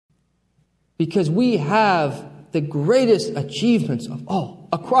because we have the greatest achievements of all,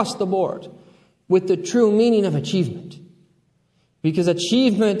 across the board, with the true meaning of achievement. Because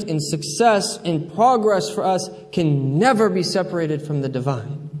achievement and success and progress for us can never be separated from the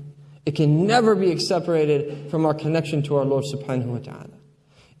divine. It can never be separated from our connection to our Lord subhanahu wa ta'ala.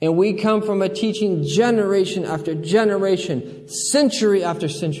 And we come from a teaching generation after generation, century after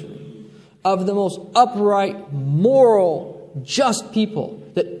century, of the most upright, moral, just people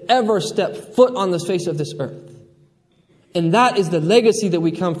that ever stepped foot on the face of this earth. And that is the legacy that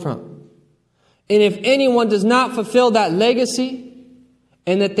we come from. And if anyone does not fulfill that legacy,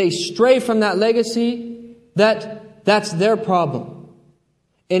 and that they stray from that legacy, that's their problem.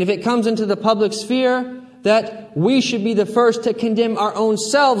 And if it comes into the public sphere, that we should be the first to condemn our own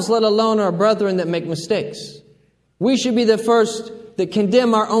selves, let alone our brethren that make mistakes. We should be the first that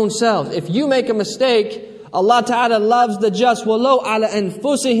condemn our own selves. If you make a mistake, Allah Ta'ala loves the just. وَلَوْ عَلَى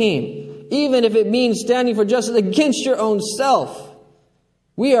أَنفُسِهِمْ. Even if it means standing for justice against your own self.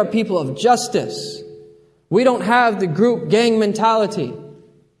 We are people of justice. We don't have the group gang mentality.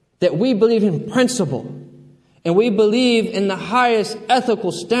 That we believe in principle. And we believe in the highest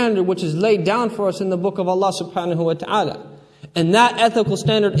ethical standard which is laid down for us in the book of Allah subhanahu wa ta'ala. And that ethical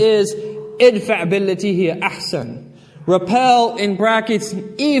standard is idfa' billati hiya ahsan. Repel, in brackets,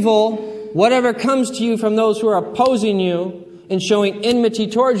 evil, whatever comes to you from those who are opposing you and showing enmity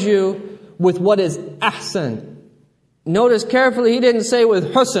towards you, with what is ahsan. Notice carefully, he didn't say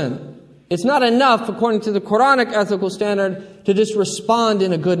with husn. It's not enough, according to the Quranic ethical standard, to just respond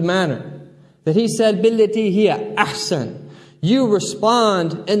in a good manner. That he said, billati hiya ahsan. You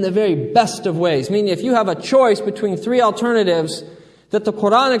respond in the very best of ways. Meaning if you have a choice between three alternatives, that the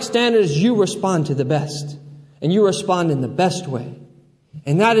Quranic standard is you respond to the best. And you respond in the best way.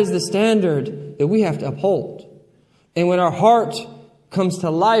 And that is the standard that we have to uphold. And when our heart comes to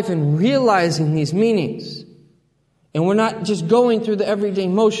life and realizing these meanings, and we're not just going through the everyday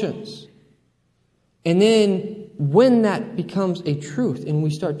motions, and then when that becomes a truth and we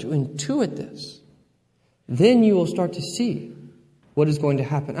start to intuit this, then you will start to see what is going to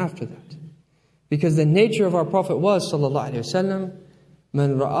happen after that. Because the nature of our Prophet was, sallallahu alayhi wasallam,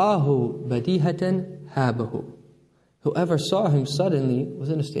 man ra'ahu badihatan habahu. Whoever saw him suddenly was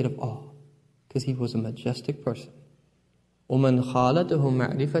in a state of awe, because he was a majestic person. وَمَنْ خَالَتَهُ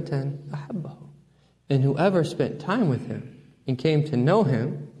مَعْرِفَةً أَحَبَّهُ. And whoever spent time with him and came to know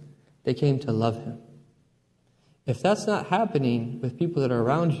him, they came to love him. If that's not happening with people that are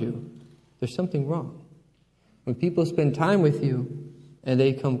around you, there's something wrong. When people spend time with you and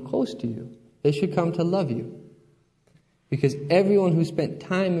they come close to you, they should come to love you. Because everyone who spent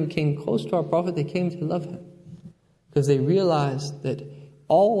time and came close to our Prophet, they came to love him. Because they realized that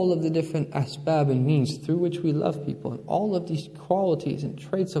all of the different asbab and means through which we love people, and all of these qualities and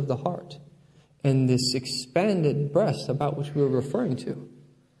traits of the heart, and this expanded breast about which we were referring to,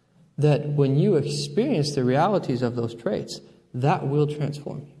 that when you experience the realities of those traits, that will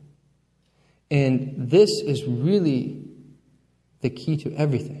transform you. And this is really the key to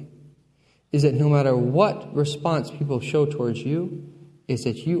everything, is that no matter what response people show towards you, is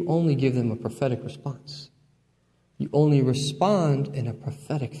that you only give them a prophetic response. You only respond in a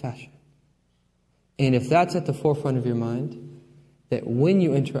prophetic fashion. And if that's at the forefront of your mind, that when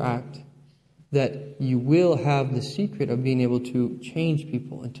you interact, that you will have the secret of being able to change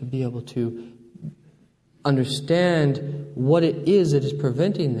people and to be able to understand what it is that is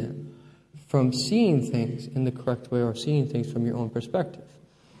preventing them from seeing things in the correct way or seeing things from your own perspective.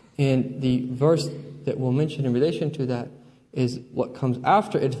 And the verse that we'll mention in relation to that is what comes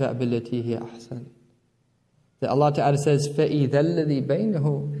after idfa' billati hiya ahsan. That Allah Ta'ala says, فَإِذَا الَّذِي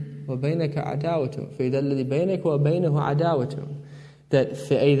بَيْنَهُ وَبَيْنَكَ عَدَاوَةٌ فَإِذَا الَّذِي بَيْنَكَ وَبَيْنَهُ عَدَاوَةٌ. That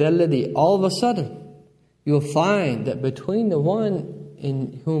فَإِذَا الَّذِي, all of a sudden, you'll find that between the one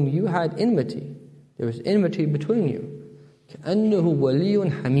in whom you had enmity, there was enmity between you. كَأَنَّهُ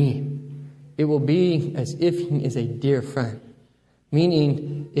وَلِيٌّ حَمِيمٌ. It will be as if he is a dear friend.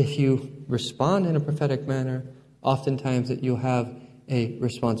 Meaning, if you respond in a prophetic manner, oftentimes that you'll have a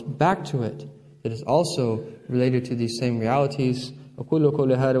response back to it that is also related to these same realities. أقول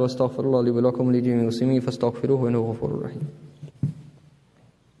قولي هذا واستغفر الله لي ولكم ولجميع المسلمين فاستغفروه إنه غفور رحيم.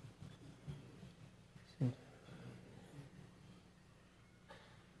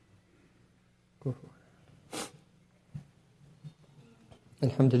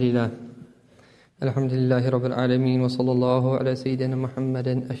 الحمد لله رب العالمين وصلى الله على سيدنا محمد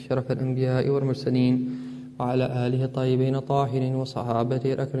أشرف الأنبياء والمرسلين وعلى آله الطيبين الطاهرين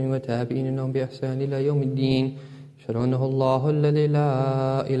وصحابته الأكرمين وتابعين لهم بإحسان إلى يوم الدين. أشهد أنه الله الذي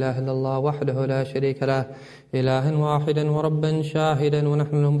لا إله إلا الله وحده لا شريك له إله واحدا وربا شاهدا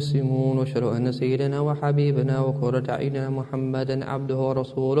ونحن له مسلمون وأشهد أن سيدنا وحبيبنا وقرة أعيننا محمدا عبده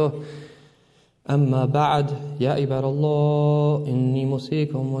ورسوله أما بعد يا عباد الله إني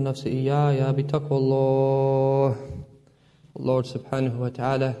موصيكم ونفسي إياي بتقوى الله. Lord subhanahu wa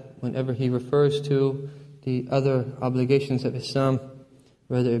ta'ala, whenever He refers to the other obligations of Islam,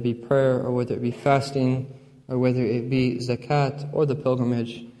 whether it be prayer or whether it be fasting or whether it be zakat or the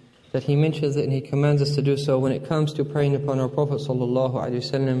pilgrimage, that He mentions it and He commands us to do so. When it comes to praying upon our Prophet sallallahu alaihi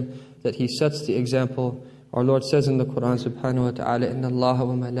wasallam, that He sets the example. Our Lord says in the Quran subhanahu wa ta'ala, إِنَّ اللَّهَ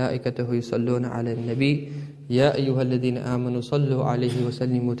وَمَلَائِكَتَهُ يُصَلُّونَ عَلَى النَّبِيِّ يَا أَيُّهَا الَّذِينَ آمَنُوا صَلُّوا عَلَيْهِ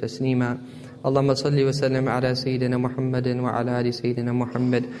وَسَلِّمُوا تَسْلِيمًا اللهم صل وسلم على سيدنا محمد وعلى آل سيدنا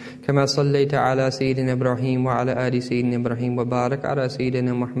محمد كما صليت على سيدنا إبراهيم وعلى آل سيدنا إبراهيم وبارك على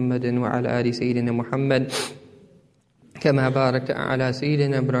سيدنا محمد وعلى آل سيدنا محمد كما باركت على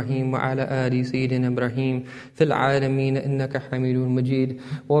سيدنا إبراهيم وعلى آل سيدنا إبراهيم في العالمين إنك حميد مجيد.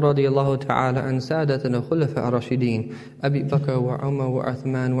 ورضي الله تعالى عن سادتنا الخلفاء الراشدين أبي بكر وعمر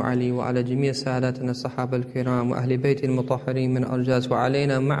وعثمان وعلي وعلى جميع سادتنا الصحابة الكرام وأهل بيت المطهرين من أرجاز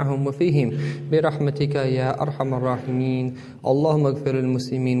وعلينا معهم وفيهم برحمتك يا أرحم الراحمين. اللهم اغفر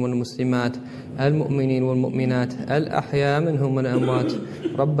للمسلمين والمسلمات المؤمنين والمؤمنات الأحياء منهم والأموات.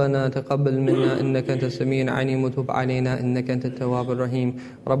 ربنا تقبل منا إنك أنت السميع العليم وتب علينا إنك أنت التواب الرحيم.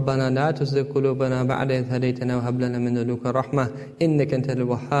 ربنا لا تزغ قلوبنا بعد إذ هديتنا وهب لنا من لدنك رحمة إنك أنت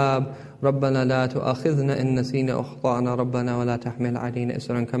الوهاب. ربنا لا تؤاخذنا إن نسينا أو أخطأنا ربنا ولا تحمل علينا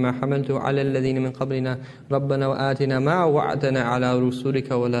إصرا كما حملته على الذين من قبلنا ربنا وآتنا ما وعدتنا على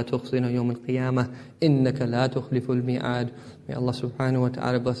رسلك ولا تخزنا يوم القيامة إنك لا تخلف الميعاد. May Allah subhanahu wa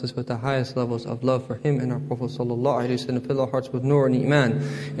ta'ala bless us with the highest levels of love for Him and our Prophet sallallahu alayhi wa sallam. Fill our hearts with nur and iman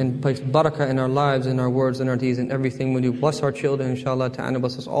and place barakah in our lives, in our words, and our deeds, and everything we do. Bless our children, inshallah ta'ala.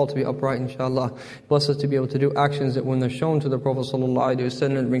 Bless us all to be upright, inshallah. Bless us to be able to do actions that when they're shown to the Prophet sallallahu alayhi wa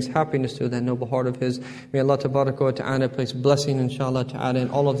sallam, it brings happiness to that noble heart of his. May Allah tabarak wa ta'ala place blessing, inshallah ta'ala, in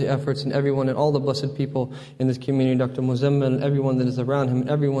all of the efforts and everyone and all the blessed people in this community, Dr. Muzammil, and everyone that is around him, and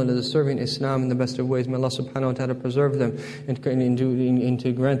everyone that is serving Islam in the best of ways. May Allah subhanahu wa ta'ala preserve them and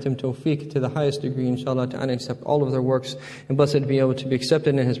to grant them tawfiq to the highest degree, inshallah ta'ala, accept all of their works, and blessed be able to be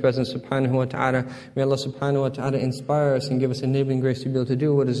accepted in His presence, subhanahu wa ta'ala. May Allah subhanahu wa ta'ala inspire us and give us enabling grace to be able to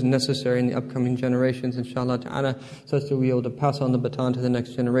do what is necessary in the upcoming generations, inshallah ta'ala, such that we are able to pass on the baton to the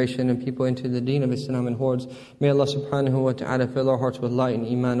next generation and people into the deen of Islam and hordes. May Allah subhanahu wa ta'ala fill our hearts with light and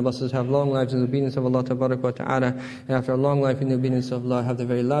iman, and bless us have long lives in the obedience of Allah tabarak wa ta'ala, and after a long life in the obedience of Allah, have the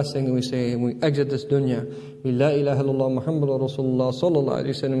very last thing that we say when we exit this dunya, bi la ilaha illallah Muhammadur Rasulullah sallallahu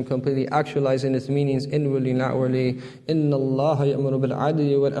alayhi wa sallam, completely actualizing its meanings inwardly and outwardly. Inna Allah ya'muru bil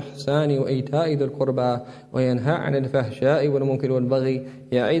adli wal ihsani wa ita'i dhil qurba wa yanha 'anil fahsha'i wal munkari wal baghi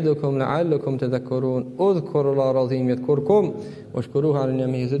ya'idukum la'allakum tadhakkarun. Udhkuru Allah al-azim yadhkurkum washkuruhu 'ala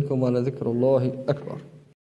ni'amihi yazidkum wa la dhikrullahi akbar.